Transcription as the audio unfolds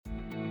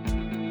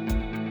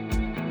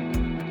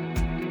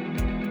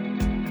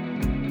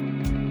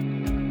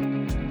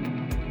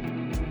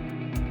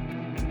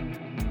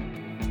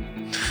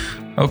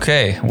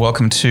Okay,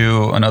 welcome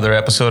to another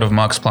episode of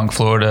Max Planck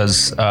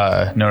Florida's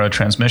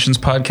Neurotransmissions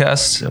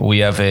podcast. We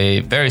have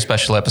a very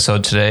special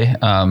episode today.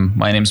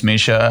 My name's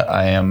Misha.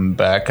 I am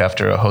back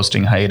after a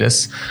hosting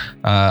hiatus.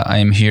 I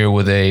am here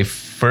with a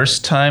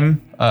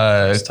first-time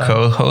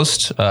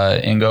co-host,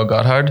 Ingo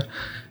Gotthard.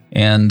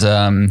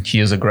 And he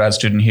is a grad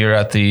student here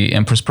at the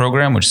Empress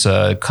program, which is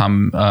a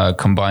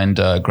combined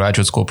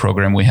graduate school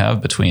program we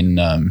have between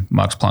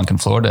Max Planck in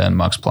Florida and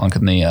Max Planck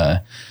in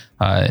the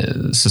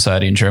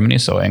society in Germany.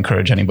 So I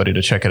encourage anybody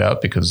to check it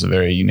out because it's a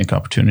very unique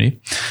opportunity.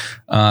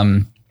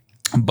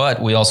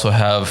 But we also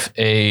have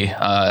a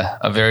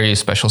very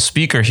special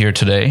speaker here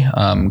today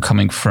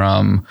coming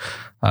from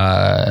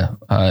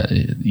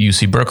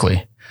UC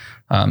Berkeley.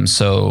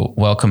 So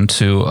welcome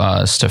to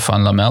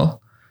Stéphane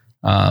Lamel.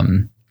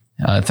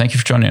 Thank you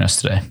for joining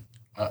us today.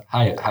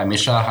 Hi,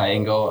 Misha. Hi,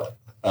 Ingo.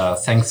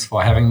 Thanks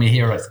for having me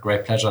here. It's a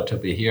great pleasure to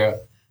be here.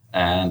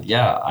 And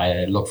yeah,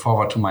 I look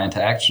forward to my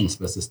interactions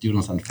with the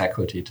students and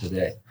faculty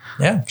today.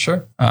 Yeah,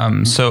 sure.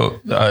 So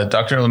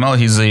Dr. Lamel,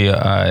 he's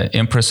the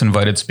Empress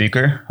invited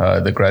speaker.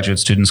 The graduate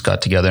students got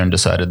together and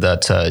decided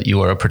that you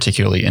are a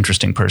particularly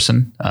interesting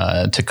person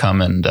to come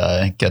and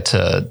get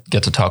to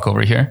talk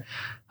over here.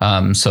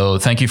 So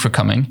thank you for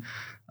coming.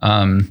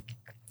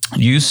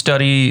 You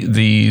study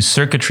the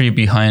circuitry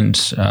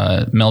behind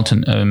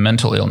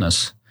mental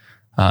illness.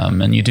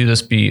 And you do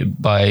this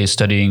by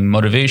studying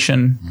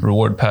motivation,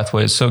 reward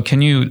pathways. So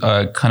can you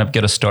kind of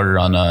get us started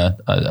on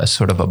a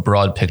sort of a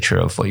broad picture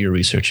of what your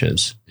research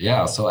is?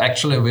 Yeah, so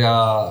actually we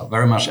are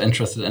very much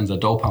interested in the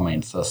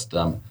dopamine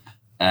system.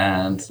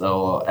 And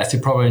so as you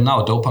probably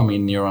know,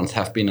 dopamine neurons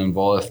have been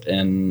involved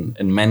in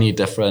many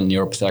different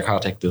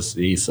neuropsychiatric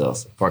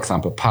diseases. For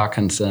example,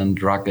 Parkinson,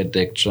 drug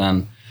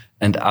addiction,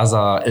 and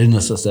other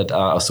illnesses that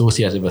are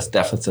associated with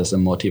deficits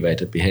in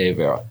motivated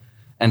behavior.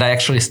 And I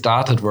actually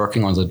started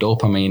working on the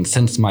dopamine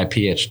since my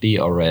PhD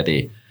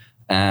already.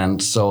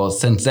 And so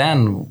since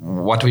then,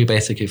 what we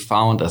basically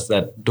found is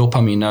that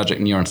dopaminergic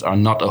neurons are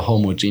not a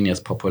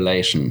homogeneous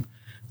population.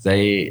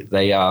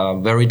 They are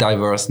very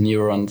diverse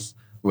neurons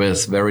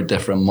with very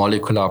different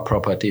molecular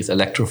properties,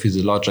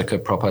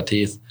 electrophysiological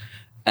properties.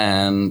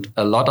 And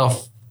a lot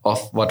of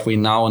what we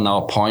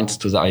now points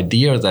to the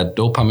idea that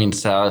dopamine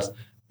cells,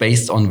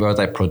 based on where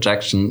they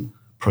projection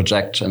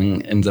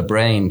in the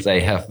brain, they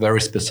have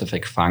very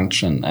specific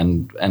function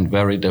and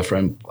very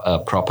different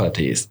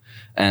properties.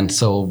 And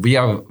so we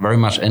are very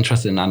much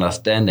interested in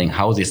understanding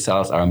how these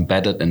cells are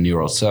embedded in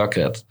neural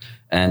circuits.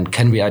 And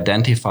can we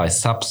identify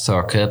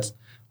sub-circuits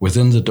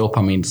within the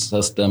dopamine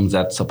system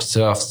that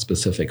subserve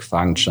specific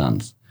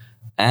functions?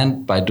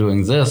 And by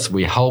doing this,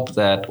 we hope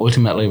that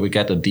ultimately we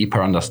get a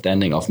deeper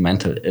understanding of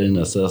mental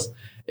illnesses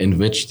in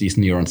which these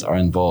neurons are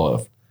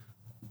involved.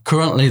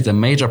 Currently, the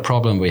major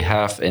problem we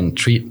have in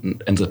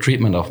the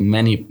treatment of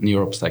many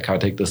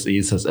neuropsychiatric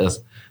diseases is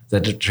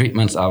that the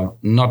treatments are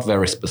not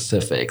very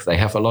specific. They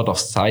have a lot of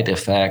side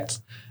effects.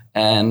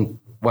 And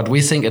what we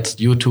think it's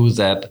due to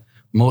that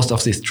most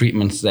of these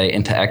treatments, they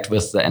interact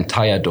with the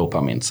entire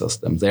dopamine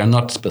system. They are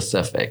not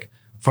specific.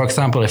 For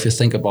example, if you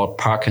think about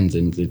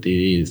Parkinson's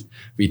disease,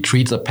 we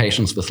treat the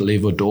patients with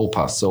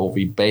levodopa. So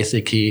we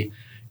basically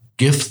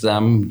give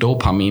them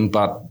dopamine,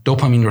 but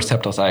dopamine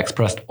receptors are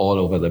expressed all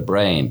over the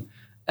brain.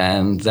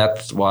 And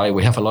that's why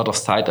we have a lot of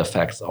side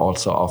effects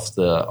also of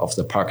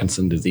the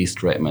Parkinson disease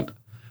treatment.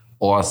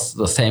 Or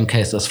the same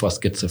cases for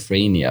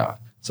schizophrenia.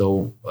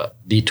 So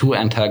D2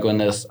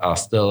 antagonists are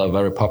still a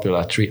very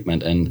popular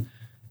treatment in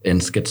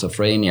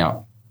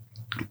schizophrenia.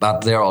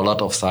 But there are a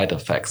lot of side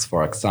effects.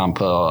 For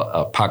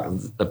example,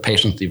 the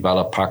patients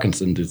develop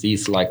Parkinson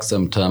disease-like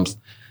symptoms.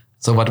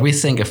 So what we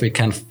think, if we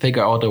can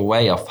figure out a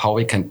way of how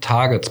we can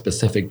target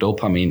specific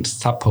dopamine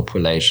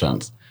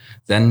subpopulations,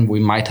 then we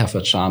might have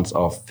a chance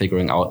of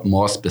figuring out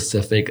more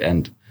specific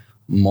and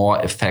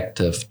more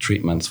effective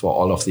treatments for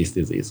all of these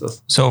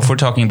diseases. So if we're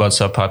talking about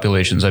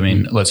subpopulations, I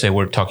mean, let's say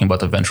we're talking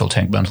about the ventral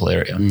tegmental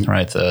area,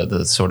 right?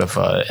 The sort of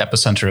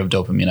epicenter of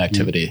dopamine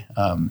activity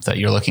that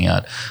you're looking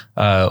at.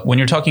 When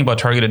you're talking about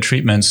targeted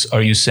treatments,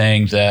 are you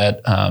saying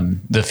that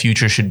the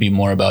future should be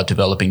more about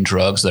developing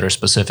drugs that are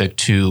specific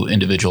to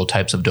individual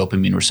types of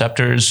dopamine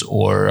receptors?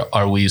 Or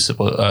are we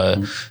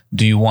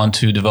do you want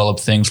to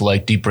develop things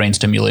like deep brain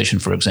stimulation,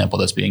 for example,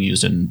 that's being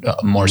used in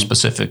more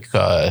specific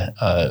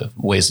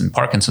ways in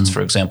Parkinson's,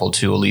 for example,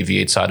 to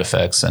alleviate side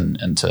effects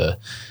and to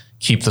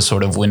keep the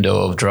sort of window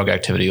of drug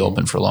activity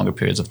open for longer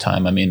periods of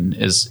time? I mean,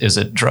 is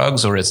it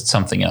drugs or is it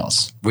something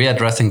else? We are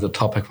addressing the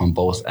topic from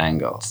both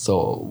angles.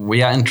 So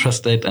we are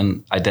interested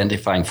in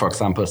identifying, for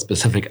example,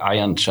 specific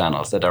ion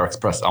channels that are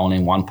expressed only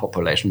in one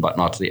population but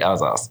not the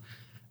others.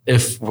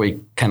 If we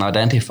can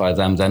identify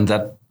them, then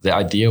the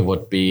idea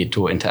would be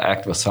to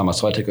interact with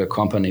pharmaceutical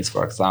companies,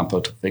 for example,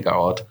 to figure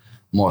out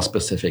more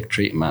specific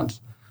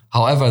treatments.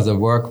 However, the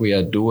work we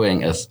are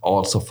doing is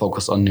also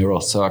focused on neural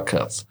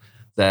circuits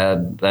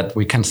that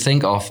we can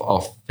think of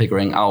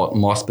figuring out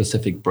more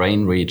specific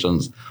brain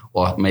regions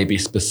or maybe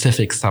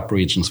specific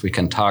subregions we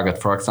can target,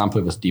 for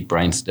example, with deep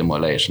brain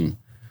stimulation.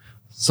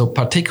 So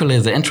particularly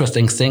the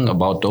interesting thing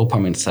about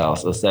dopamine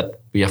cells is that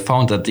we have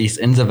found that these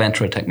in the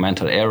ventral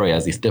tegmental area,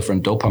 these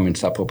different dopamine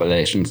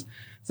subpopulations,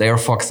 they are,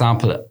 for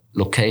example,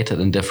 located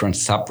in different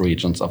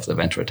subregions of the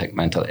ventral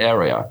tegmental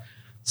area.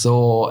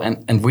 So,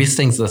 and we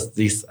think that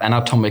these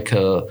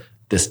anatomical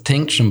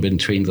distinction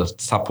between the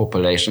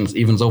subpopulations,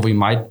 even though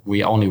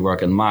we only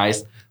work in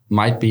mice,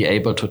 might be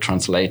able to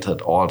translate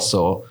it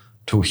also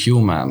to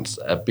humans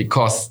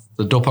because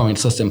the dopamine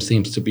system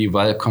seems to be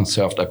well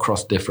conserved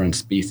across different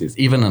species.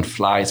 Even in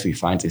flies, we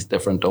find these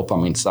different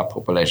dopamine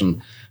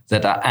subpopulations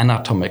that are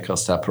anatomically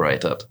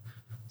separated.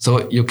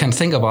 So you can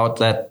think about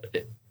that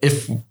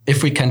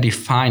if we can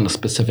define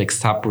specific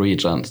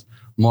subregions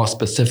more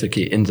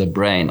specifically in the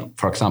brain,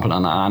 for example,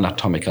 on an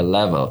anatomical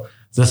level,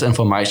 this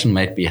information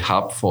might be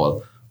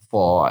helpful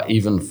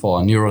even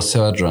for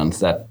neurosurgeons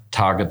that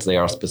target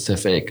their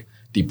specific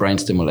deep brain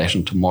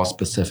stimulation to more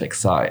specific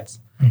sites.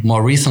 Mm-hmm.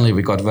 More recently,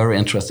 we got very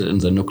interested in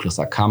the nucleus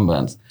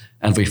accumbens,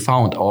 and we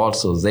found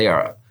also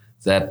there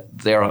that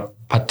there are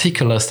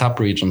particular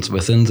subregions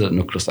within the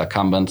nucleus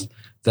accumbens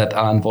that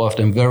are involved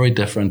in very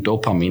different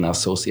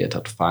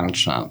dopamine-associated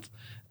functions.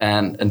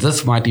 And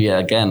this might be,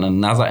 again,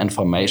 another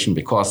information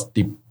because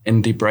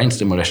in deep brain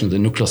stimulation, the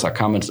nucleus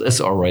accumbens is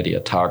already a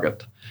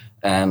target.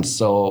 And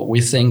so we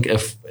think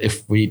if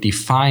we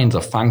define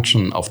the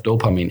function of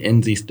dopamine in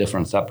these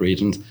different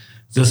subregions,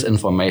 this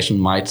information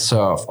might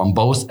serve on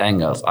both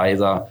angles,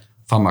 either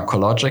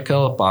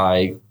pharmacological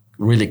by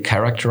really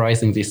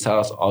characterizing these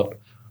cells out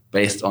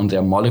based on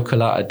their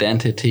molecular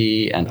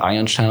identity and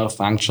ion channel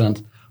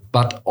functions,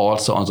 but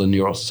also on the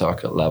neural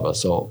circuit level.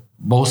 So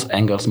both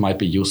angles might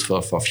be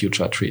useful for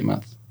future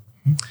treatments.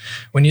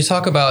 When you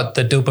talk about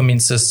the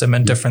dopamine system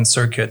and different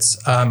circuits,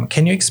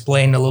 can you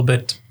explain a little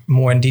bit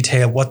more in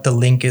detail what the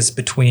link is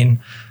between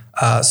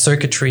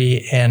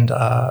circuitry and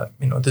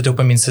the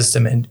dopamine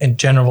system and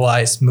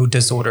generalized mood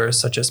disorders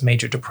such as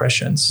major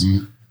depressions?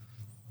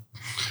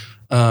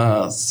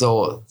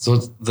 So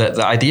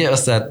the idea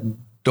is that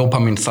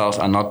dopamine cells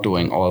are not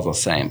doing all the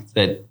same.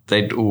 They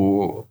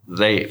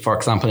for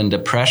example, in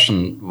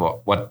depression,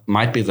 what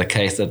might be the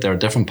case that there are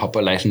different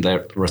populations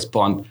that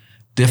respond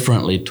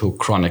differently to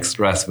chronic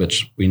stress,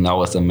 which we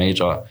know is a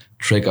major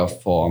trigger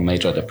for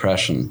major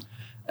depression.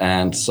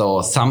 And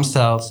so some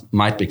cells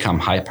might become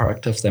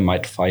hyperactive, they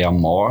might fire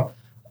more.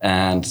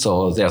 And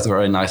so there's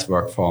very nice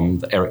work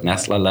from Eric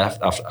Nestler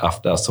lab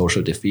after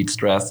social defeat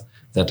stress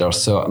that there are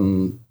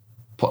certain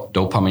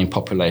dopamine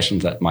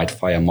populations that might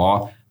fire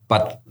more.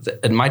 But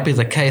it might be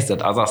the case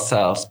that other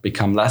cells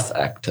become less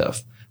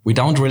active. We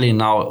don't really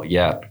know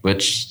yet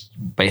which,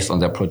 based on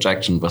their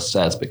projection, which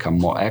cells become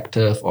more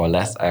active or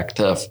less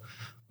active.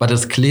 But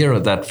it's clear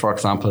that, for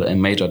example, in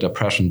major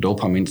depression,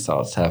 dopamine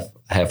cells have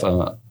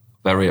a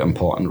very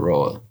important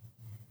role.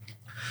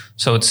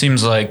 So it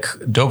seems like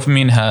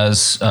dopamine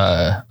has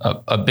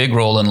a big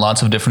role in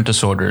lots of different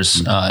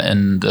disorders,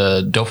 and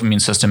the dopamine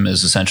system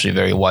is essentially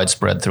very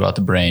widespread throughout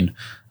the brain.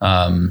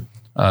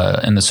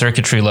 In the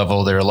circuitry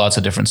level, there are lots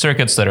of different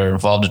circuits that are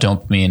involved with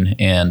dopamine,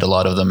 and a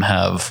lot of them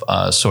have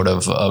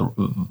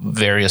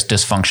various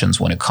dysfunctions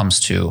when it comes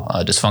to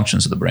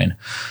dysfunctions of the brain.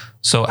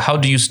 So how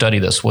do you study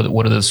this?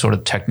 What are the sort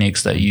of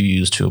techniques that you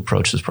use to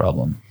approach this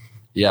problem?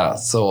 Yeah,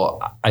 so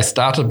I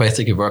started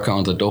basically working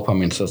on the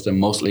dopamine system,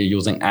 mostly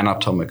using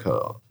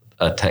anatomical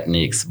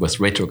techniques with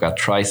retrograde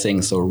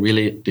tracing, so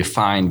really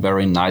define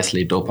very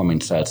nicely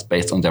dopamine cells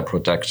based on their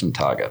projection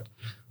target.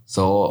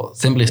 So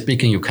simply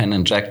speaking, you can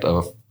inject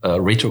a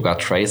retrograde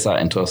tracer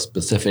into a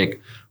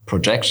specific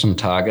projection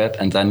target,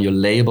 and then you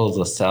label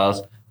the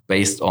cells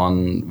based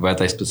on where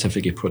they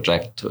specifically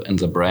project in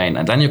the brain.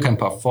 And then you can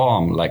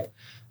perform like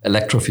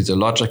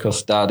electrophysiological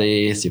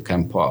studies, you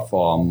can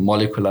perform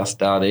molecular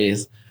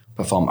studies,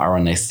 perform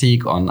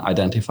RNA-seq on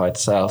identified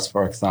cells,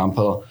 for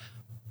example,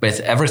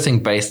 everything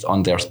based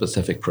on their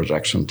specific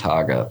projection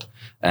target.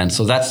 And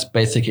so that's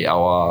basically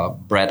our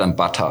bread and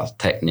butter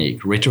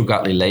technique,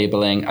 retrogradely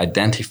labeling,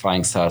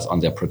 identifying cells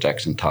on their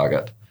projection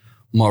target.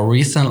 More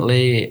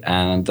recently,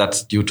 and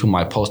that's due to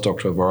my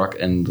postdoctoral work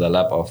in the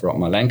lab of Rob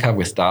Malenka,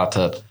 we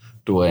started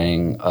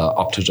doing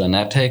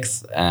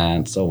optogenetics.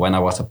 And so when I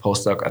was a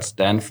postdoc at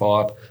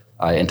Stanford,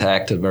 I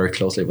interacted very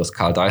closely with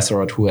Carl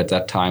Deisseroth, who at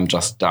that time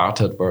just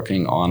started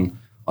working on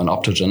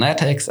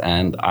optogenetics.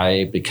 And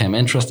I became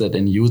interested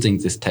in using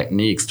these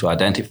techniques to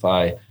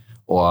identify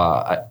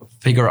or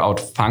figure out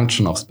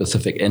function of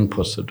specific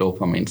inputs to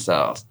dopamine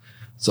cells.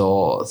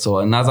 So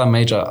another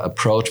major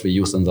approach we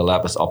use in the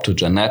lab is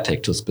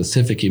optogenetic, to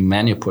specifically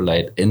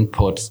manipulate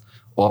inputs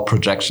or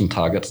projection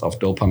targets of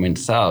dopamine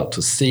cell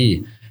to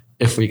see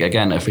if we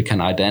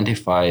can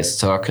identify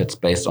circuits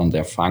based on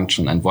their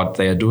function and what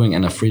they are doing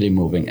in a freely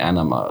moving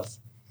animals.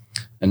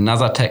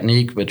 Another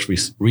technique which we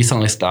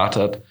recently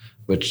started,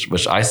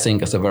 which I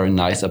think is a very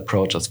nice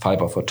approach, is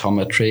fiber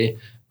photometry,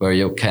 where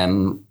you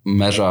can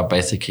measure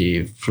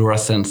basically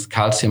fluorescence,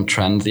 calcium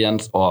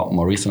transients, or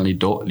more recently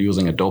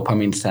using a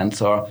dopamine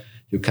sensor,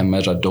 you can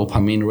measure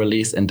dopamine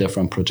release in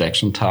different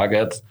projection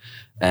targets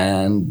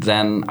and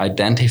then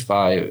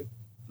identify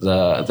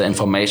the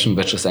information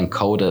which is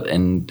encoded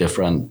in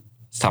different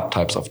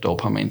subtypes of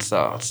dopamine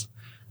cells.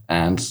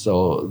 And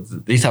so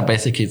these are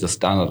basically the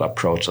standard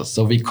approaches.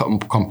 So we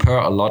compare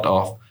a lot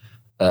of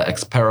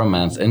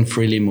experiments in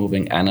freely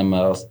moving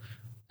animals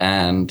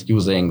and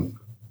using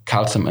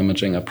calcium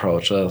imaging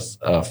approaches,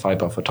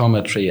 fiber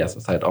photometry, as I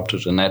said,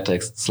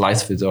 optogenetics,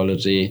 slice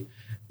physiology.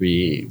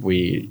 We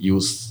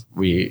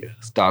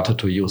started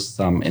to use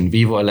some in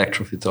vivo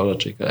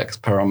electrophysiological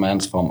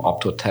experiments from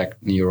optotec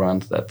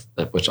neurons,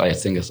 which I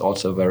think is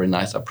also a very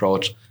nice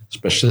approach,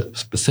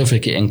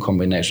 specifically in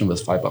combination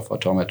with fiber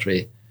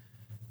photometry.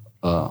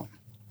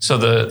 So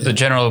the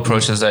general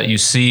approach is that you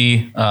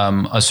see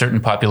a certain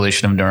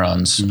population of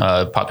neurons,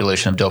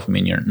 population of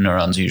dopamine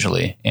neurons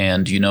usually,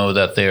 and you know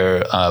that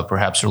they're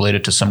perhaps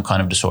related to some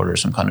kind of disorder,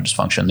 some kind of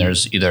dysfunction.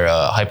 There's either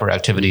a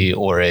hyperactivity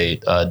or a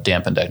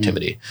dampened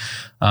activity.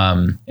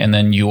 And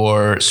then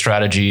your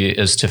strategy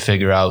is to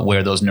figure out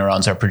where those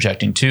neurons are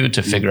projecting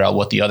to figure out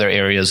what the other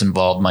areas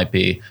involved might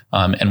be,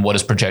 and what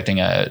is projecting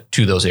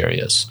to those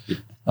areas.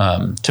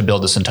 To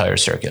build this entire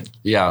circuit.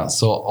 Yeah,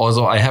 so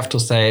also I have to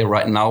say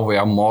right now we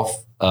are more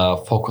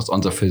focused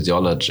on the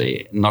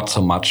physiology, not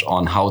so much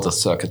on how the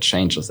circuit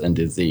changes in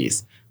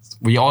disease.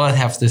 We all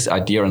have this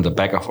idea in the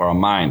back of our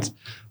minds,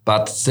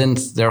 but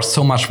since there's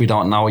so much we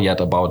don't know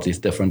yet about these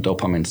different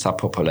dopamine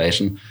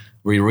subpopulation,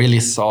 we really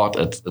thought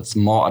it's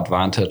more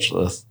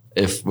advantageous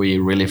if we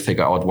really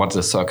figure out what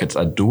the circuits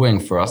are doing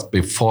first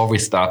before we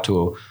start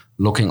to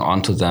looking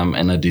onto them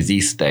in a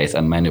disease state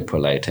and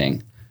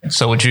manipulating.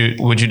 So would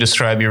you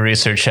describe your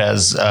research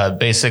as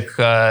basic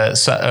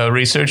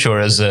research or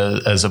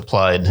as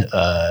applied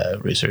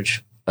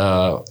research?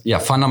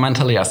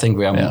 Fundamentally, I think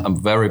we are a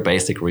very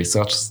basic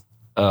research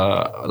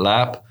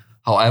lab.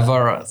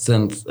 However,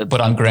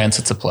 but on grants,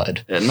 it's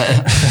applied.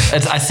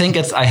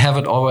 I have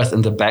it always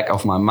in the back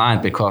of my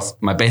mind because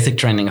my basic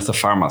training is a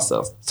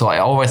pharmacist. So I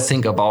always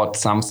think about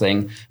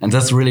something, and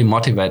this really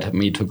motivated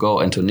me to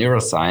go into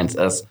neuroscience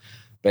as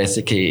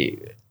basically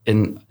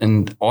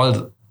in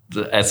all.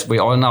 As we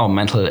all know,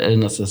 mental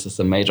illnesses is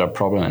a major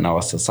problem in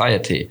our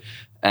society.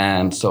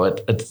 And so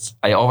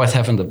I always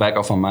have in the back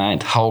of my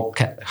mind, how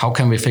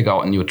can we figure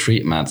out new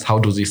treatments? How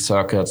do these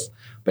circuits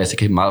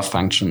basically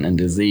malfunction in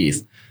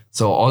disease?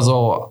 So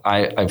although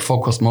I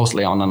focus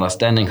mostly on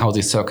understanding how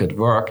these circuits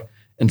work,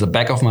 in the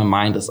back of my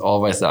mind is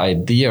always the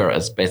idea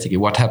is basically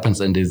what happens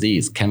in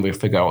disease. Can we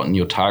figure out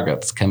new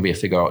targets? Can we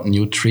figure out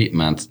new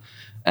treatments?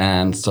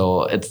 And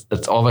so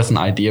it's always an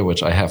idea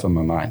which I have in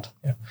my mind.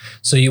 Yeah.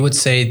 So you would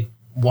say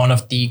one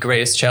of the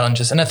greatest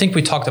challenges, and I think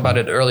we talked about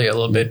it earlier a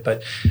little bit,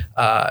 but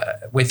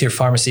with your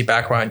pharmacy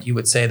background, you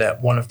would say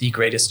that one of the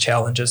greatest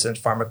challenges in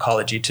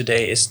pharmacology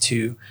today is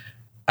to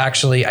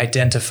actually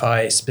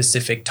identify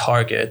specific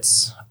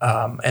targets,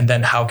 and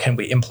then how can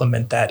we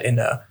implement that in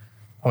a,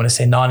 I want to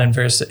say,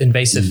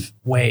 non-invasive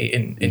way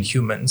in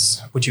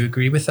humans. Would you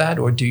agree with that,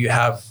 or do you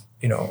have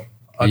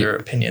other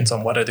opinions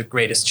on what are the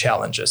greatest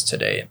challenges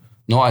today?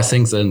 No, I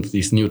think that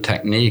these new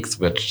techniques,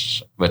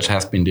 which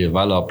has been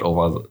developed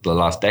over the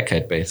last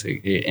decade,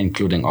 basically,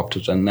 including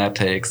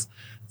optogenetics,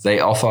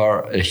 they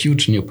offer a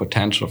huge new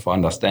potential for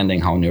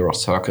understanding how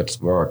neurocircuits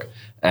work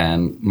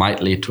and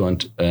might lead to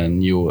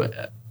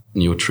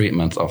new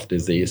treatments of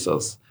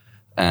diseases.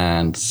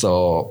 And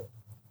so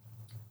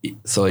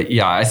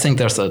yeah, I think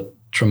there's a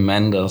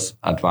tremendous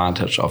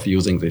advantage of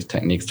using these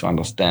techniques to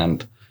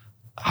understand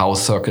how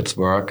circuits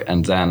work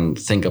and then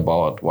think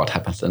about what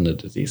happens in the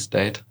disease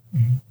state.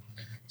 Mm-hmm.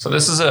 So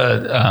this is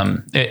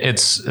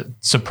it's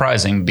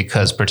surprising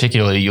because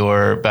particularly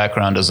your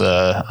background as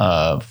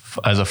a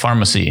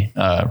pharmacy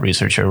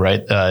researcher,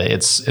 right?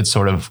 It's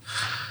sort of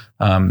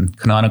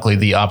canonically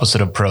the opposite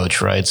approach,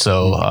 right?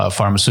 So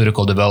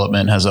pharmaceutical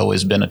development has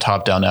always been a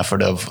top-down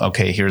effort of,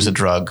 okay, here's a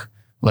drug,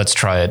 let's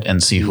try it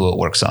and see who it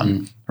works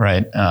on,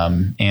 right?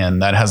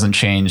 And that hasn't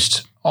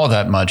changed all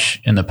that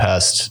much in the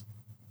past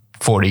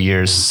 40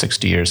 years,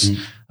 60 years.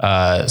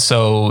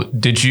 So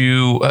did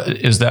you,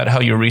 is that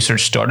how your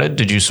research started?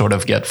 Did you sort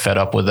of get fed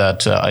up with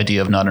that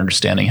idea of not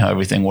understanding how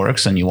everything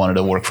works and you wanted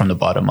to work from the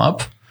bottom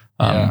up?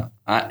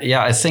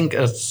 I think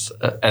it's,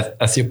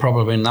 as you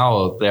probably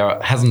know, there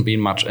hasn't been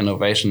much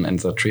innovation in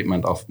the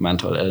treatment of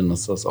mental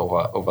illnesses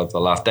over the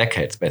last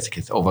decades,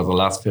 basically. Over the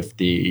last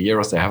 50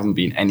 years, there haven't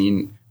been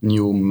any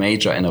new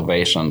major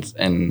innovations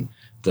in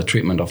the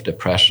treatment of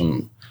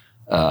depression.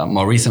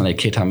 More recently,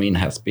 ketamine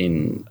has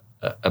been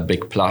a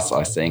big plus,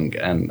 I think,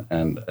 and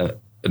a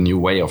new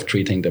way of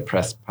treating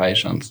depressed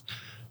patients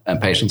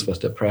and patients with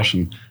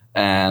depression.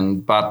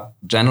 But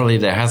generally,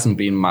 there hasn't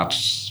been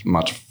much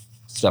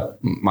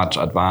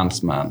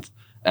advancement,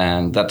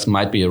 and that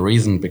might be a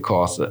reason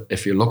because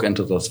if you look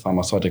into those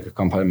pharmaceutical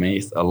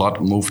companies, a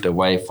lot moved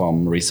away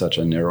from research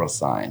in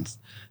neuroscience,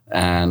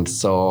 and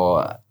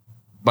so.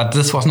 But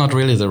this was not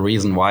really the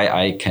reason why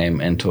I came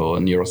into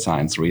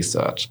neuroscience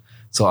research.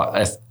 So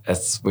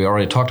as we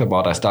already talked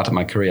about, I started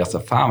my career as a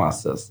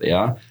pharmacist,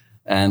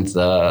 and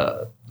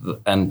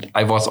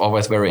I was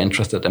always very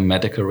interested in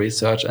medical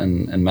research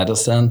and in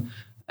medicine.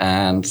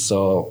 And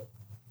so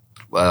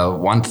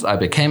once I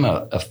became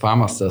a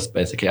pharmacist,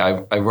 basically,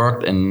 I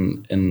worked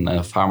in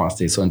a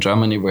pharmacy. So in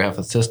Germany, we have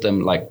a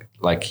system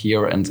like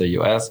here in the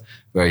US,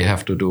 where you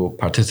have to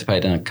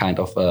participate in a kind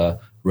of a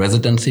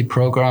residency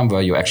program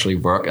where you actually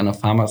work in a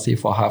pharmacy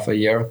for half a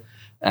year.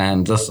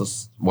 And this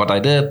is what I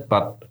did,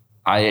 but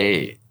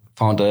I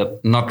found it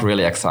not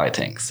really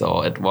exciting.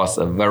 So it was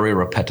a very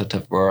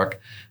repetitive work.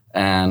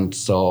 And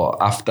so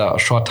after a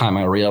short time,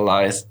 I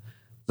realized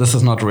this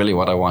is not really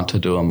what I want to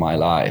do in my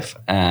life.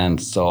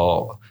 And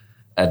so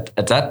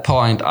at that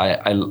point,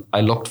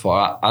 I looked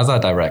for other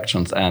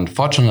directions. And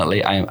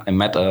fortunately, I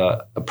met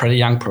a pretty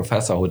young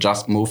professor who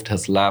just moved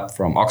his lab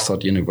from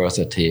Oxford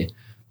University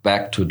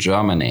back to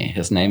Germany.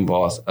 His name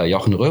was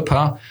Jochen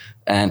Röper.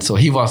 And so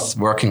he was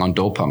working on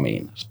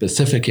dopamine,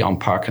 specifically on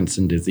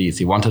Parkinson's disease.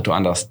 He wanted to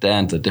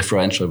understand the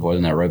differential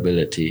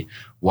vulnerability.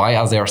 Why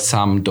are there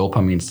some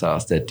dopamine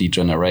cells that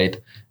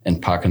degenerate in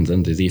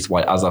Parkinson's disease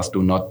while others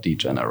do not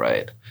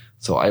degenerate?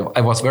 So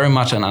I was very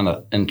much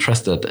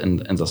interested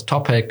in this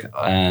topic.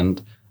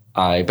 And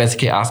I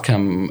basically asked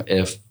him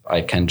if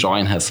I can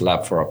join his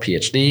lab for a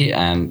PhD.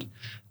 And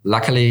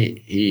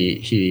luckily,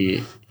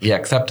 he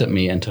accepted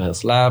me into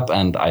his lab,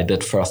 and I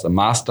did first a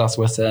master's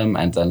with him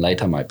and then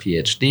later my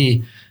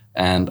PhD.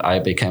 And I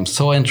became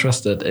so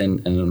interested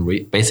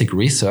in basic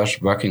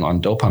research working on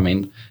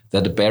dopamine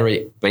that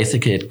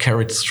it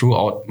carried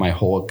throughout my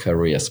whole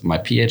career. So my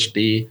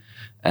PhD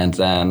and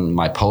then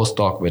my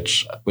postdoc,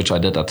 which I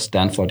did at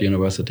Stanford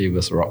University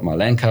with Rob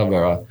Malenka,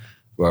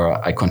 where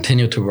I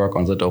continued to work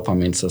on the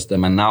dopamine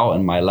system. And now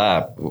in my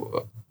lab,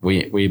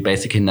 we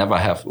basically never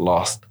have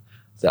lost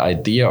the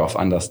idea of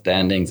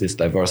understanding this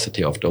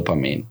diversity of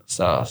dopamine.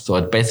 So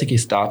it basically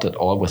started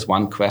all with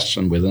one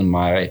question within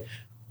my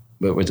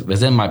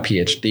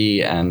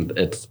PhD, and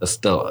it's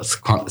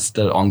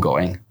still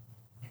ongoing.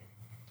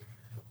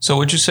 So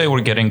would you say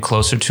we're getting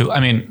closer to, I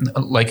mean,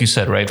 like you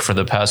said, right, for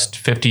the past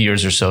 50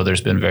 years or so,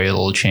 there's been very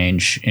little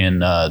change in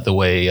the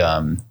way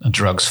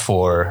drugs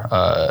for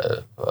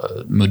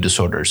mood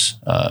disorders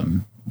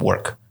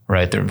work.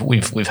 Right.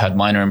 We've had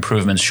minor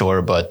improvements,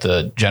 sure, but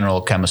the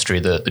general chemistry,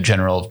 the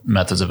general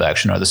methods of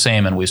action are the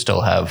same, and we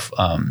still have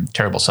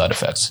terrible side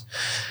effects.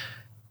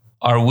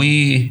 Are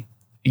we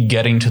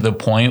getting to the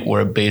point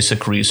where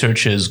basic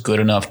research is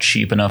good enough,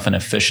 cheap enough, and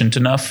efficient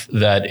enough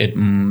that it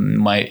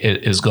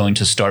is going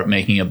to start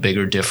making a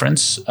bigger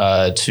difference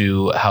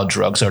to how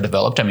drugs are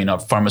developed? I mean,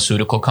 are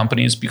pharmaceutical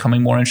companies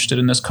becoming more interested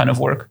in this kind of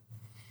work?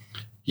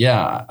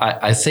 Yeah,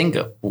 I think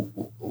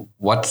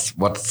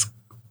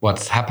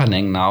what's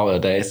happening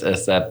nowadays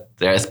is that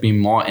there has been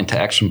more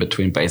interaction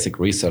between basic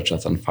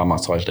researchers and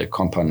pharmaceutical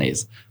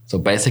companies. So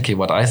basically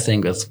what I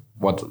think is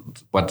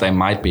what they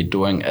might be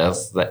doing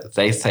is that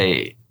they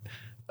say,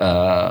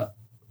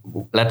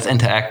 let's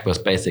interact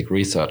with basic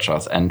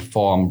researchers and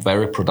form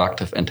very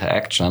productive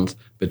interactions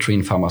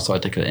between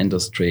pharmaceutical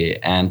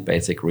industry and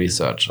basic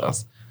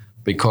researchers.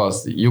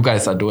 Because you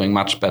guys are doing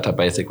much better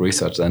basic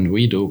research than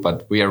we do,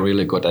 but we are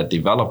really good at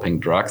developing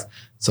drugs.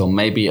 So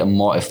maybe a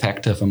more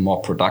effective and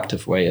more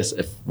productive way is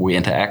if we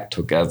interact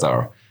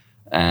together.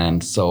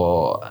 And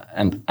so,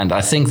 and I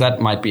think that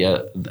might be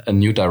a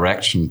new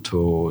direction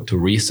to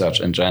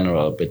research in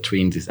general,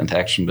 between this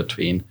interaction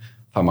between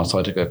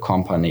pharmaceutical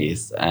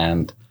companies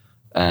and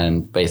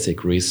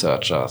basic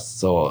researchers.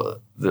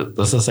 So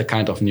this is a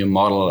kind of new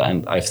model,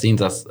 and I've seen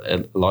this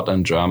a lot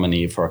in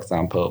Germany. For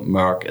example,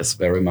 Merck is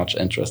very much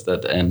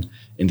interested in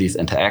these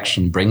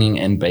interaction, bringing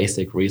in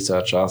basic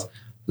researchers,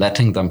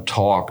 letting them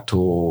talk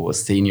to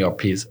senior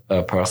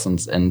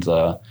persons in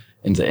the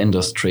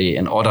industry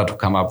in order to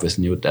come up with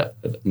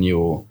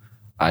new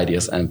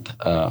ideas and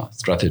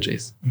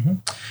strategies. Mm-hmm.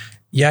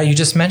 Yeah, you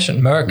just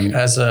mentioned Merck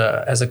as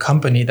a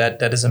company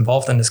that is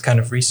involved in this kind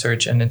of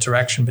research and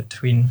interaction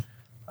between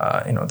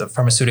the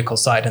pharmaceutical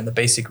side and the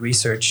basic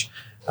research.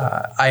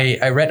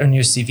 I read on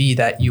your CV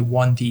that you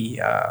won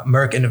the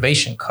Merck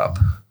Innovation Cup.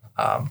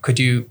 Could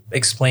you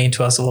explain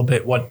to us a little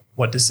bit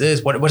what this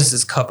is? What is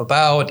this cup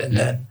about? And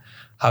then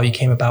how you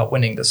came about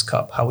winning this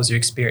cup? How was your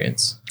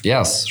experience?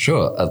 Yes,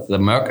 sure. The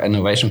Merck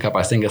Innovation Cup,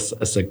 I think,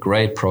 is a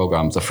great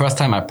program. The first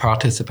time I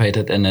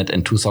participated in it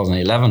in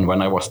 2011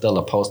 when I was still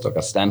a postdoc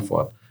at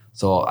Stanford.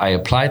 So I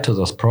applied to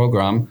this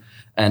program.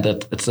 And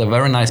it's a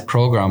very nice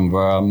program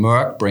where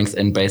Merck brings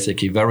in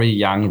basically very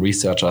young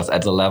researchers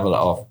at the level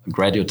of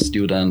graduate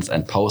students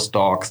and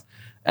postdocs.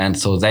 And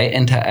so they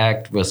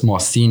interact with more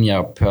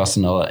senior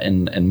personnel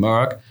in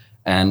Merck.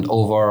 And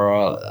over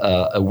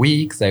a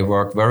week, they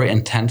work very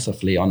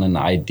intensively on an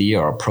idea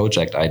or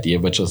project idea,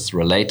 which is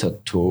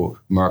related to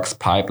Merck's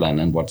pipeline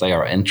and what they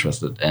are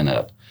interested in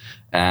it.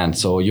 And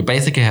so you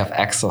basically have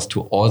access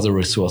to all the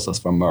resources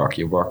from Merck.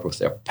 You work with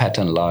their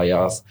patent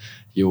lawyers.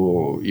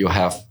 You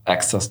have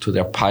access to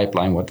their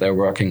pipeline, what they're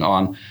working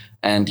on.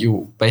 And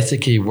you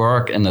basically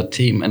work in a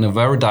team, in a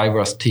very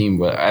diverse team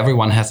where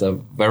everyone has a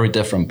very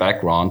different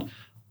background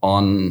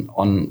on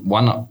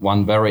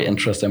one very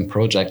interesting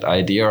project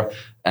idea.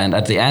 And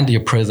at the end, you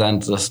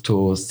present this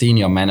to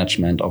senior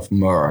management of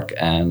Merck.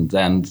 And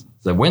then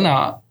the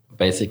winner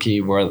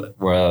basically were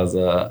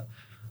the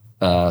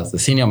the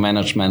senior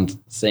management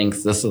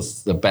thinks this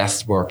is the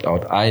best worked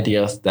out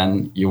ideas,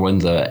 then you win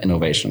the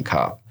Innovation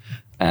Cup.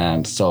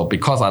 And so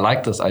because I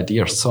like this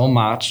idea so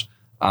much,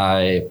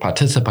 I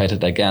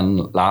participated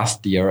again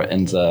last year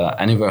in the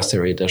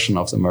anniversary edition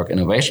of the Merck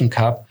Innovation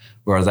Cup,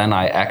 where then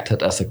I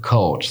acted as a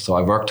coach. So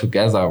I worked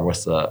together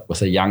with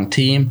a young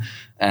team,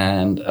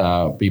 and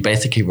we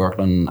basically worked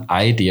on an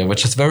idea,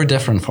 which is very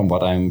different from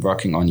what I'm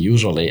working on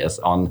usually, is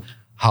on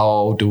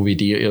how do we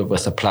deal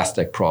with the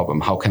plastic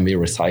problem? How can we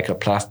recycle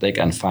plastic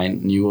and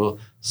find new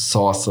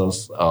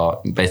sources,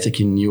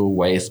 basically new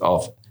ways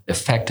of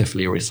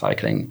effectively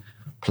recycling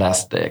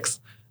plastics?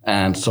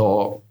 And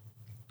so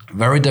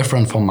very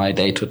different from my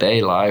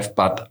day-to-day life,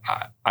 but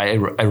I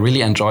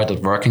really enjoyed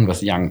it working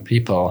with young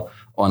people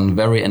on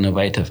very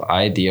innovative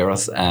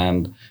ideas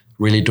and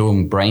really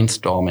doing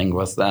brainstorming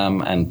with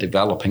them and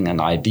developing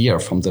an idea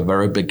from the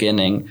very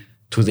beginning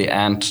to the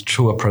end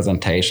to a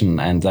presentation.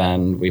 And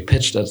then we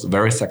pitched it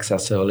very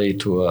successfully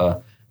to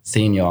a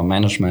senior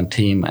management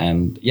team.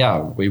 And yeah,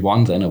 we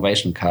won the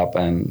Innovation Cup.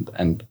 And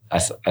I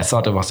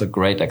thought it was a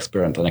great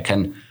experience. And I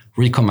can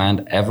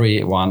recommend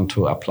everyone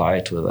to apply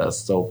to this.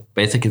 So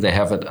basically they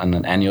have it on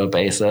an annual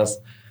basis.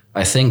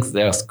 I think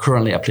there's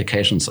currently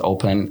applications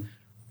open.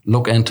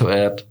 Look into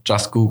it,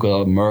 just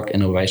Google Merck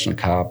Innovation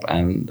Cup,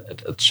 and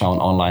it's shown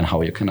online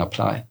how you can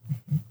apply.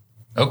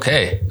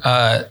 Okay.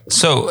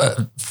 So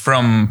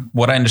from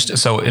what I understand,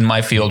 so in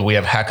my field, we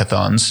have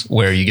hackathons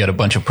where you get a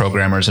bunch of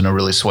programmers in a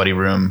really sweaty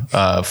room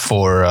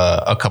for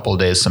a couple of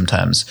days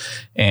sometimes.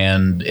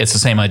 And it's the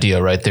same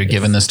idea, right? They're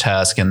given this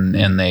task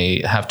and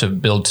they have to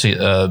build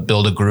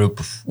a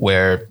group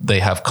where they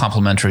have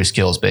complementary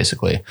skills,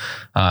 basically.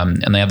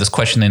 And they have this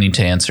question they need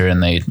to answer,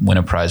 and they win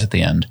a prize at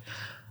the end.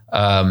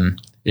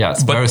 Yeah,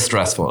 it's very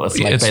stressful. It's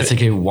like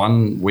basically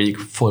 1 week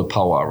full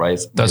power, right?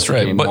 That's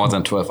basically right. But more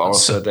than 12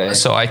 hours a day.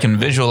 So I can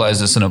visualize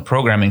this in a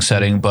programming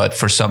setting, but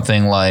for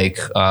something like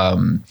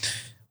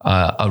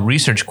a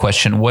research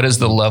question, what is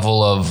the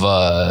level of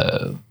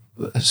I'm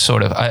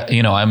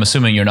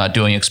assuming you're not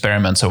doing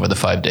experiments over the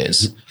 5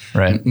 days,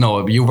 right?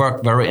 No, you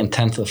work very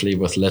intensively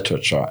with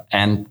literature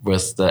and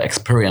with the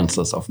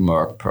experiences of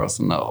Merck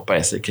personnel,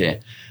 basically.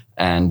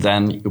 And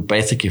then you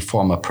basically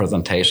form a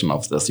presentation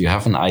of this. You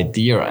have an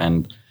idea,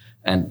 and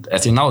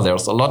as you know,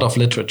 there's a lot of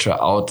literature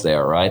out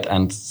there, right?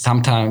 And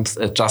sometimes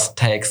it just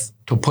takes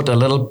to put a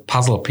little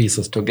puzzle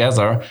pieces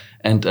together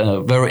and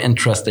very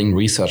interesting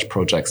research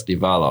projects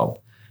develop.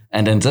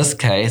 And in this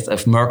case,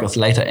 if Merck is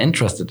later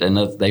interested in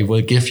it, they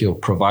will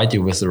provide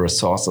you with the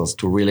resources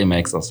to really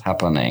make this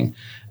happening.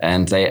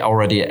 And they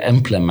already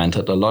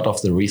implemented a lot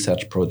of the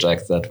research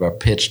projects that were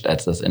pitched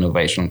at this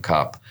Innovation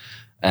Cup.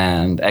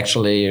 And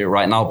actually,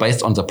 right now,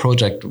 based on the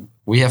project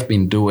we have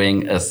been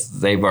doing,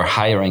 is they were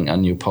hiring a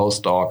new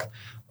postdoc,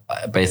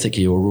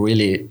 basically who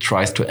really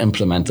tries to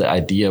implement the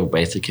idea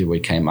basically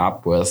we came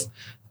up with.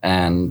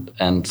 And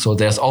so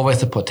there's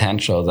always a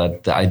potential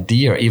that the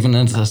idea, even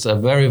in this a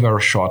very,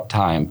 very short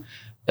time,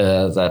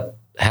 that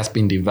has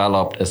been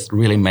developed is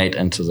really made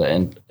into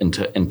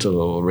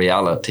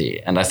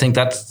reality. And I think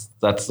that's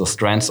the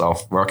strength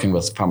of working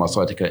with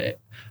pharmaceutical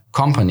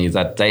company,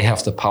 that they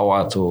have the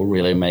power to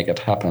really make it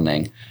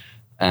happening.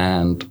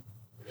 And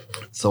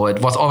so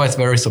it was always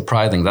very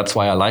surprising. That's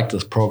why I like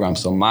this program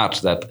so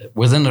much, that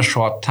within a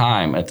short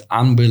time, it's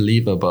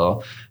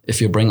unbelievable if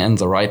you bring in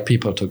the right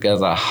people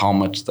together, how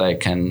much they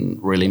can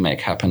really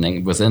make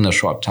happening within a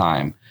short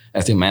time.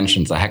 As you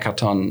mentioned, the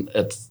hackathon,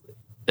 it's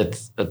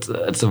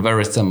a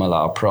very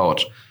similar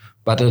approach,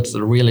 but it's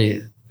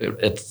really,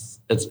 it's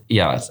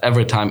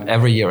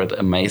every year it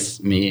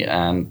amazes me,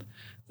 and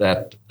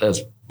that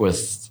is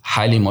with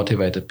highly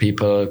motivated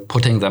people,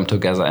 putting them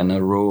together in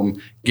a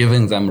room,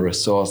 giving them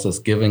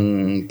resources,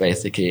 and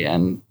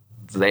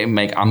they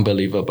make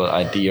unbelievable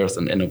ideas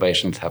and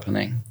innovations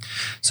happening.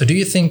 So do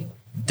you think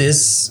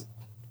this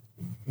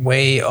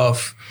way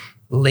of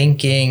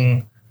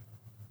linking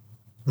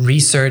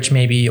research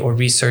maybe or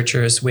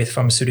researchers with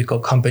pharmaceutical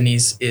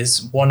companies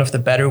is one of the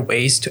better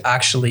ways to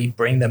actually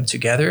bring them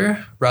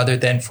together, rather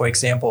than, for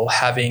example,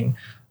 having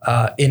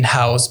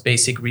in-house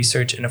basic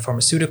research in a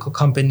pharmaceutical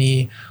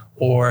company,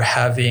 or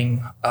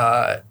having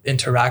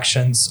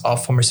interactions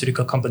of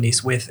pharmaceutical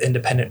companies with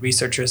independent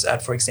researchers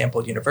at, for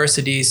example,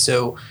 universities?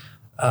 So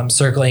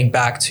circling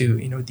back to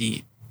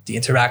the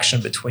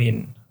interaction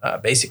between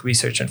basic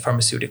research and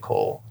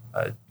pharmaceutical,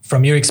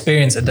 from your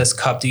experience at this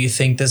CUP, do you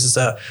think this is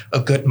a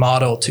good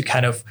model to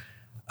kind of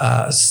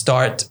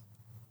start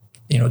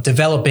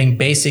developing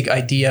basic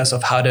ideas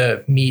of how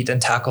to meet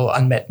and tackle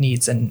unmet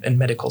needs in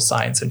medical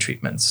science and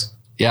treatments?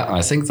 Yeah,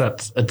 I think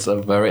that it's a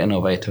very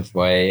innovative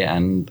way,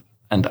 and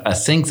I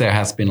think there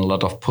has been a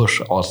lot of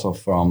push also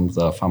from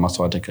the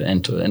pharmaceutical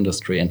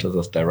industry into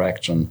this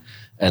direction.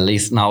 At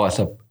least now as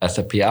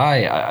a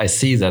PI, I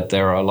see that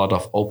there are a lot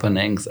of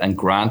openings and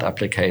grant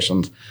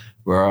applications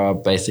where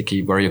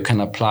you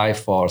can apply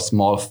for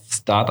small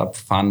startup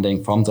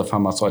funding from the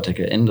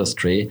pharmaceutical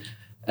industry,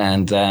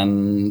 and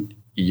then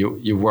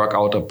you work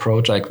out a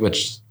project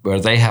where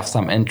they have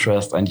some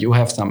interest and you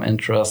have some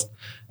interest.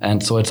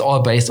 And so it's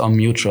all based on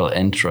mutual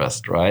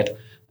interest, right?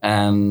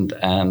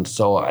 And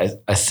so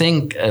I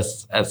think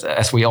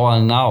as we all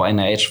know,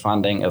 NIH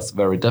funding is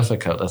very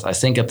difficult. I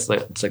think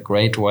it's a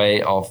great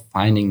way of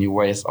finding new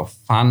ways of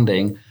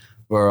funding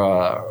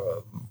where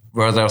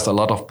there's a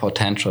lot of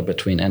potential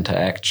between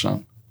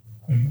interaction.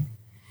 Mm-hmm.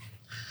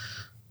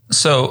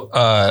 So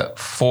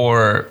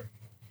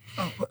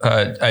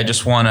I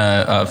just want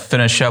to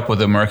finish up with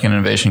the American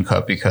Innovation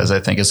Cup because I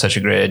think it's such a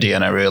great idea,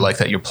 and I really like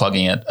that you're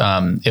plugging it.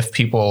 If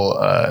people,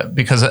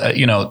 because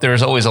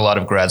there's always a lot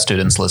of grad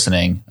students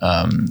listening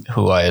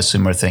who I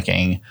assume are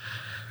thinking,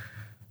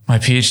 my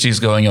PhD is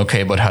going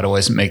okay, but how do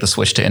I make the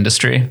switch to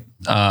industry?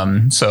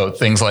 So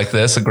things like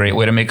this, a great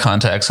way to make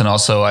contacts, and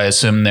also I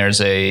assume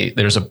there's a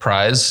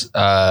prize.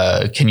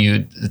 Can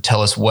you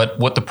tell us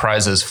what the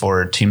prize is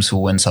for teams who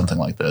win something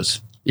like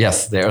this?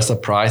 Yes, there's a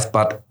prize,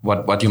 but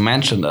what you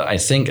mentioned, I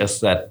think, is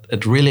that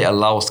it really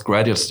allows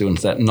graduate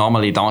students that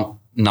normally don't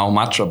know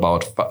much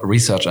about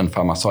research and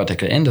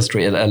pharmaceutical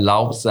industry. It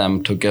allows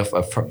them to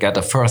get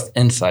a first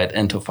insight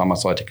into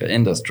pharmaceutical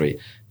industry,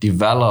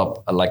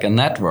 develop like a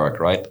network,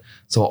 right?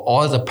 So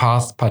all the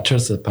past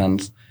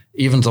participants,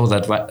 even though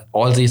that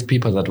all these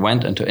people that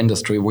went into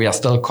industry, we are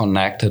still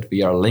connected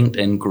via a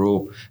LinkedIn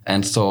group,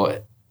 and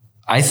so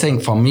I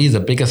think for me, the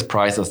biggest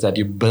prize is that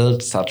you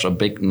build such a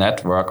big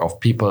network of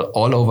people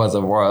all over the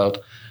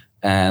world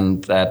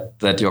and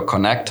that you're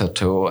connected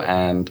to.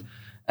 And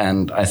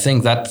I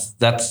think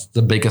that's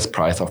the biggest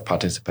prize of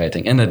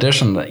participating. In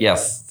addition,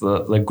 yes,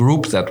 the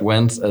group that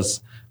wins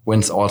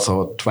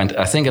also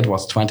I think it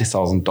was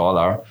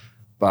 $20,000.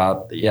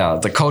 But yeah,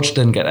 the coach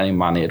didn't get any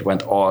money. It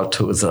went all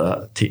to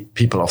the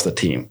people of the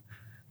team.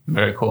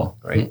 Very cool.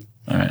 Great.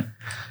 All right.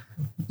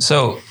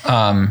 So,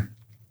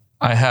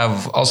 I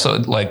have also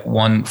like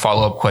one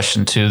follow-up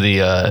question to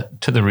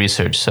the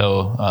research.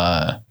 So,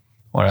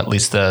 or at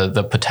least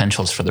the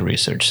potentials for the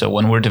research. So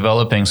when we're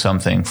developing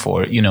something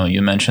for,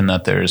 you mentioned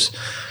that there's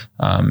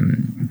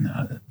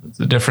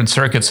the different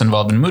circuits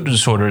involved in mood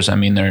disorders. I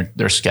mean,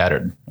 they're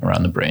scattered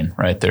around the brain,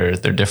 right? They're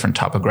different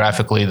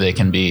topographically. They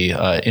can be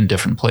in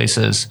different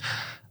places.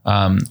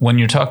 When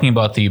you're talking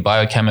about the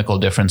biochemical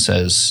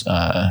differences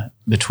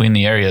between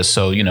the areas,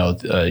 so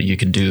you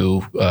can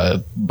do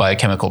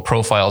biochemical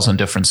profiles on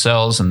different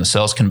cells, and the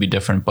cells can be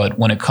different. But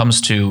when it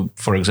comes to,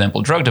 for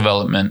example, drug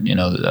development,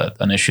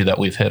 an issue that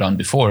we've hit on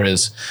before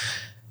is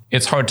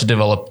it's hard to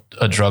develop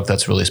a drug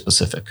that's really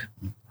specific,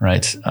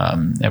 right?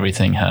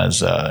 Everything has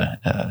side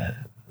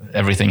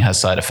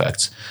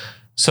effects.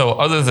 So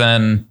other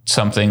than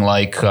something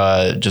like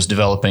just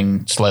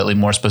developing slightly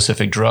more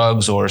specific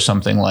drugs or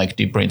something like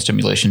deep brain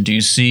stimulation, do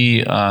you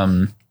see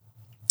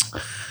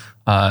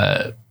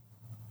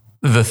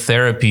the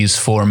therapies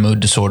for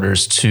mood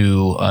disorders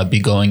to be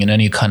going in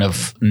any kind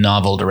of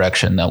novel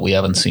direction that we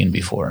haven't seen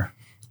before?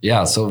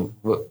 Yeah, so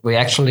we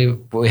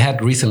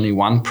had recently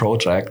one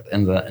project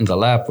in the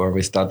lab where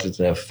we studied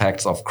the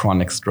effects of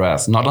chronic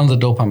stress, not on the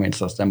dopamine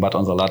system, but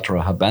on the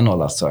lateral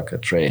habenula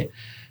circuitry.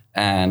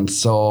 And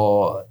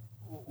so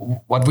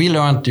what we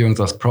learned during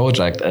this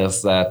project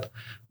is that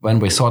when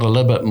we thought a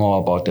little bit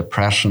more about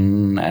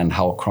depression and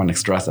how chronic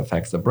stress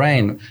affects the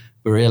brain,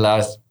 we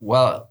realized,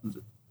 well,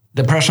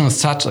 depression is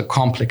such a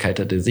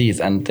complicated disease,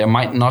 and there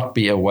might not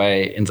be a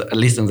way, at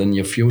least in the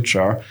near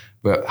future,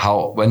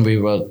 when we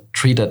will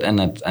treat it in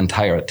its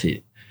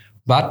entirety.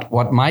 But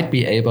what might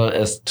be able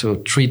is to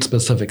treat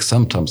specific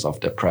symptoms of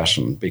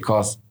depression,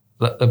 because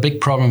the big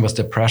problem with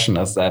depression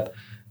is that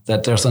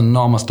there's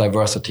enormous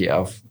diversity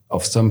of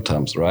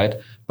symptoms, right?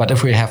 But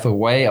if we have a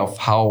way of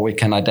how we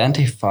can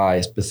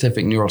identify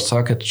specific neural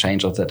circuit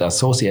changes that are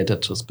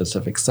associated to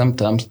specific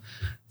symptoms,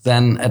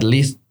 then at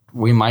least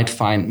we might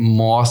find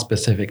more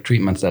specific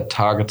treatments that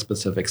target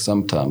specific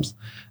symptoms.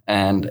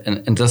 And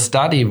in this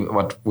study,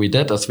 what we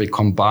did is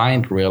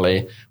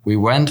we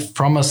went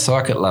from a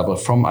circuit level,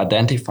 from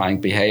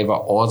identifying behavior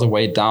all the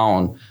way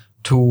down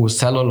to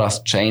cellular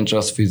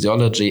changes,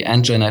 physiology,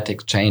 and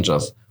genetic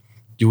changes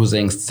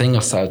using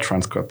single-cell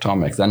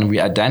transcriptomics. Then we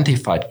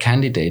identified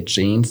candidate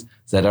genes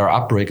that are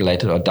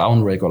upregulated or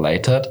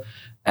downregulated.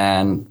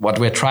 And what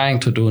we're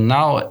trying to do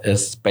now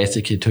is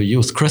basically to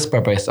use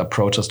CRISPR-based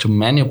approaches to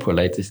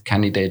manipulate these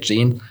candidate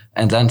genes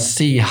and then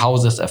see how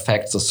this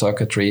affects the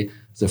circuitry,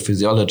 the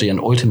physiology, and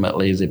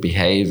ultimately the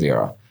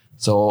behavior.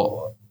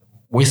 So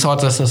we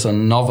thought this is a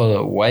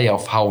novel way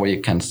of how we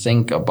can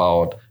think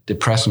about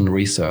depression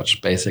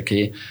research,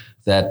 basically,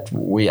 that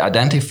we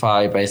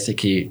identify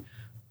basically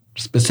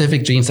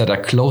specific genes that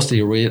are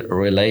closely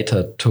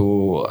related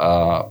to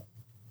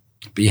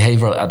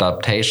behavioral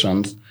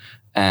adaptations.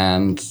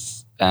 And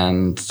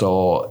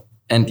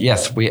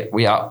yes,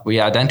 we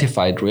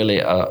identified really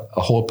a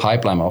whole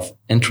pipeline of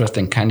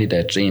interesting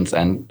candidate genes,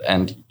 and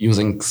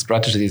using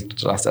strategies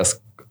just as,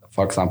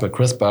 for example,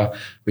 CRISPR,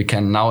 we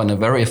can now in a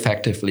very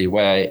effectively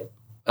way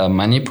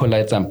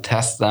manipulate them,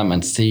 test them,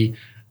 and see,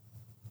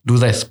 do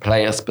they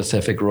play a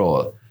specific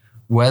role?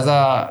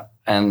 Whether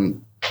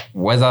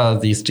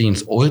these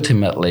genes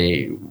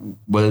ultimately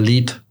will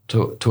lead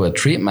to a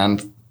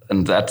treatment,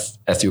 and that's,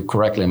 as you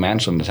correctly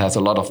mentioned, it has a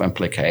lot of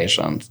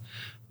implications.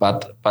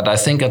 But I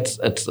think it's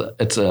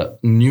a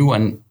new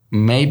and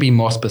maybe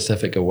more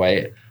specific a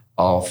way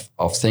of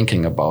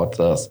thinking about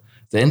this.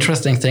 The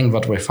interesting thing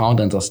what we found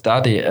in the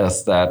study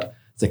is that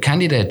the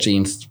candidate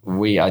genes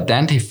we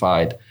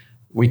identified,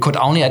 we could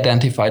only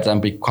identify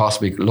them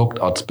because we looked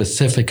at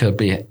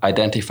specifically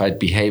identified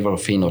behavioral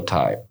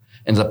phenotype.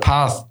 In the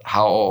past,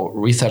 how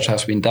research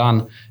has been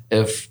done,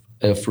 if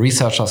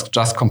researchers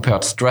just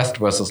compared stressed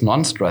versus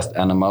non-stressed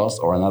animals,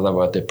 or in other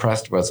words,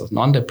 depressed versus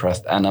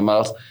non-depressed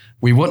animals,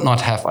 we would not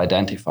have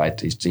identified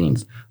these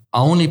genes.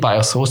 Only by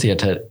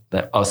associating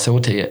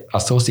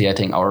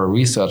our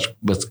research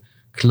with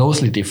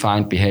closely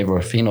defined behavioral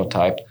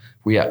phenotype,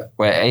 we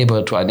were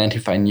able to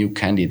identify new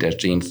candidate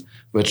genes,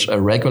 which a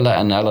regular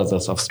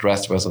analysis of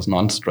stress versus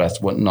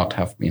non-stress would not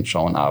have been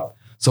shown up.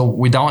 So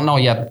we don't know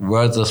yet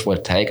where this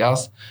will take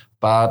us,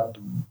 but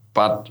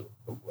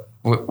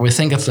we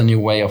think it's a new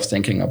way of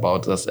thinking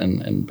about this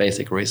in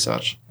basic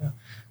research. Yeah.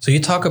 So you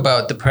talk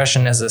about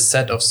depression as a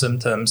set of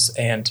symptoms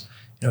and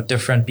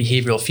different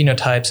behavioral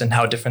phenotypes and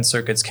how different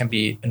circuits can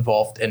be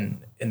involved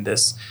in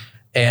this.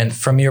 And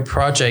from your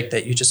project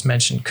that you just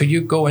mentioned, could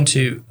you go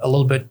into a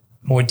little bit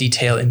more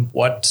detail in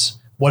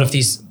one of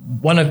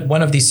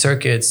these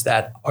circuits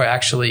that are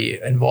actually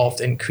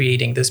involved in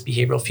creating this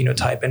behavioral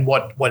phenotype, and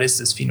what is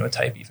this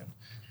phenotype even?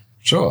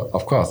 Sure,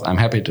 of course, I'm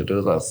happy to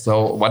do this.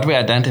 So what we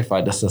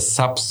identified is a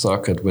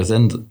sub-circuit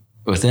within the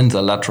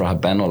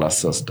laterohabenula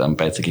system.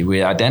 Basically,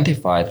 we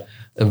identified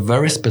a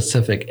very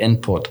specific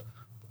input,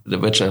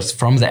 which is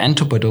from the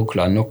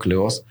entopedocular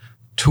nucleus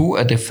to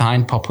a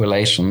defined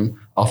population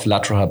of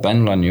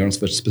laterohabenular neurons,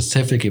 which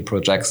specifically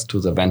projects to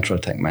the ventral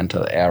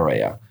tegmental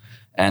area.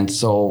 And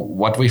so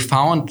what we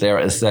found there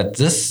is that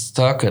this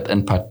circuit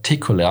in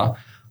particular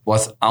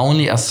was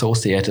only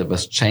associated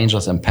with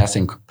changes in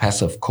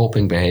passive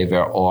coping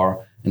behavior,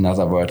 or in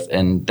other words,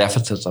 in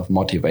deficits of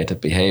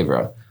motivated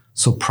behavior.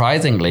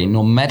 Surprisingly,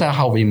 no matter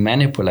how we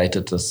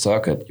manipulated the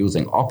circuit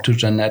using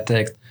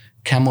optogenetics,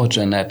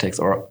 chemogenetics,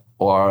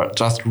 or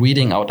just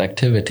reading out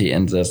activity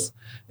in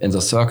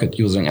the circuit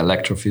using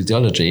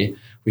electrophysiology,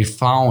 we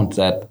found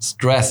that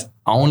stress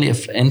only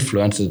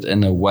influenced it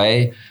in a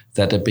way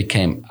that it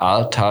became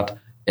altered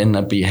in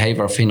a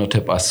behavior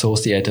phenotype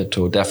associated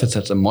to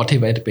deficits in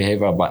motivated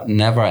behavior, but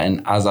never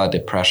in other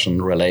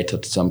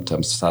depression-related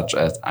symptoms such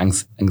as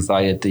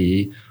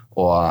anxiety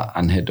or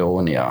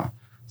anhedonia.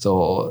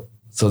 So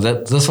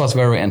that this was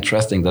very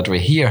interesting that we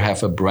here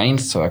have a brain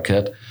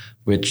circuit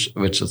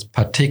which is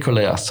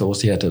particularly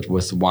associated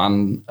with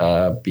one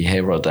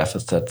behavioral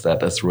deficit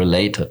that is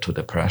related to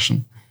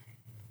depression.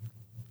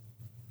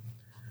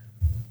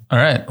 All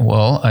right.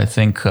 Well, I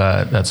think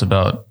that's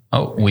about.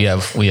 Oh, we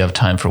have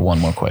time for one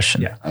more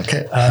question. Yeah.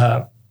 Okay.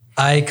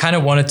 I kind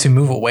of wanted to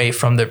move away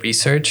from the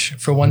research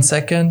for 1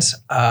 second.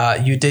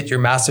 You did your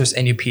master's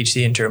and your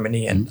PhD in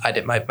Germany, and I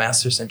did my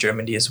master's in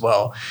Germany as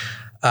well.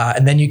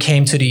 And then you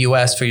came to the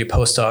US for your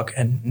postdoc,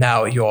 and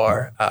now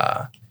you're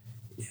a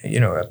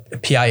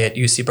PI at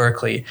UC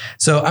Berkeley.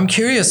 So I'm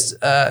curious,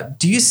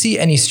 do you see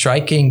any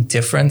striking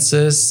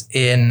differences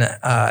in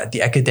the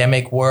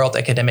academic world,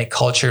 academic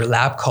culture,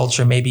 lab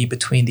culture, maybe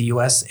between the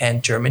US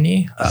and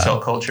Germany?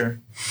 Cell culture.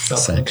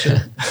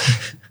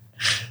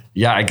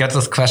 Yeah, I get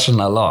this question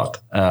a lot.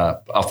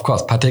 Of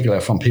course,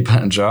 particularly from people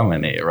in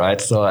Germany, right?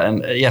 So,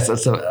 and yes,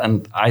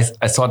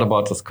 I thought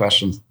about this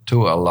question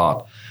too a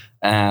lot.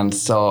 And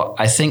so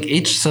I think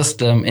each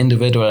system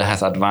individually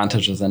has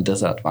advantages and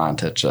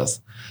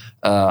disadvantages.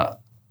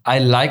 I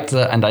liked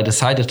and I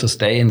decided to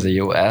stay in the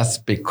US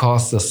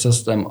because the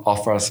system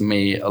offers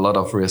me a lot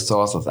of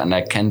resources, and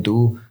I can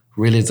do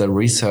really the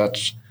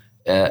research,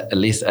 at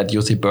least at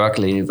UC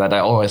Berkeley, that I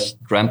always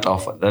dreamt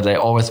of, that I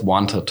always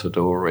wanted to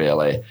do,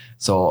 really.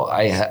 So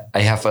I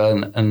have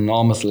an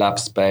enormous lab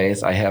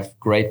space. I have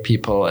great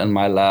people in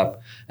my lab.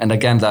 And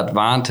again, the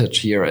advantage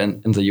here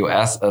in the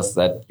US is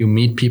that you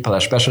meet people,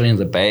 especially in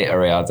the Bay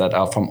Area, that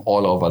are from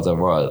all over the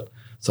world.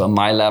 So in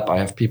my lab, I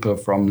have people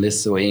from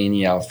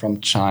Lithuania,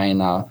 from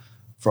China,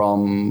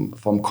 from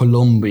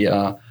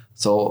Colombia.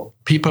 So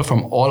people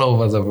from all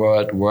over the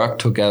world work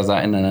together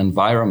in an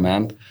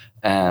environment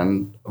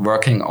and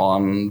working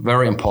on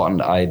very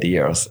important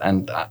ideas.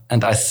 And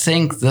I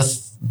think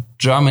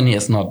Germany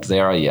is not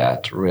there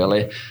yet,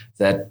 really,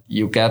 that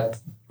you get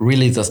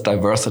really this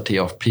diversity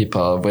of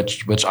people,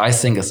 which I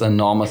think is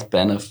enormous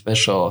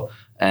beneficial.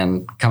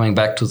 And coming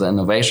back to the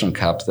Innovation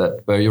Cup,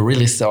 where you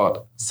really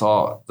saw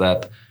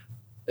that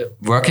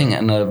working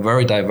in a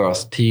very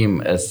diverse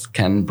team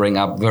can bring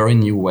up very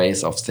new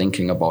ways of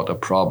thinking about a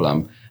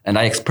problem. And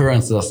I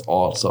experienced this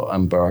also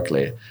in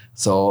Berkeley.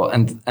 So,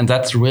 and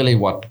that's really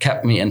what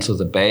kept me into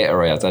the Bay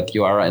Area, that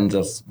you are in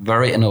this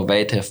very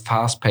innovative,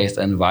 fast-paced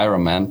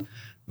environment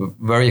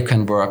where you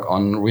can work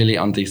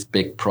on these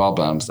big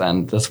problems.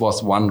 And this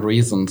was one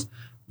reason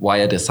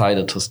why I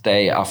decided to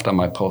stay after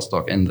my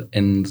postdoc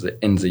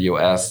in the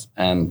US,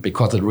 and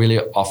because it really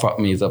offered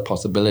me the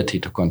possibility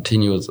to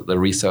continue the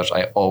research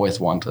I always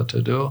wanted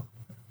to do.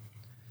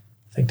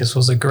 I think this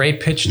was a great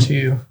pitch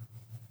to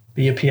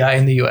be a PI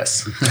in the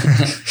US.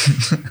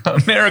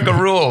 America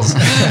rules.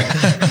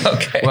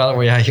 Okay. Well,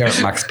 we are here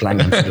at Max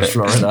Planck in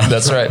Florida.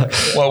 That's right.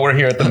 Well, we're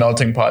here at the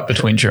melting pot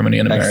between Germany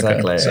and America.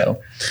 Exactly. So,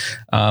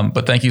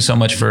 but thank you so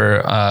much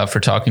for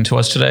talking to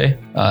us today.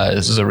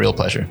 This is a real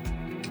pleasure.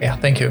 Yeah,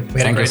 thank you.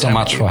 Thank you so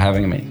much for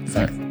having me.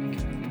 Thanks.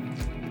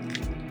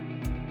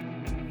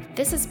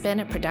 This has been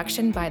a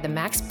production by the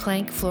Max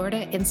Planck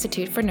Florida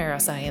Institute for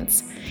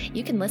Neuroscience.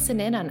 You can listen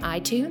in on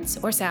iTunes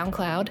or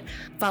SoundCloud,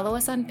 follow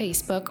us on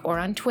Facebook or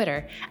on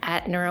Twitter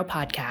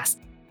 @NeuroPodcast.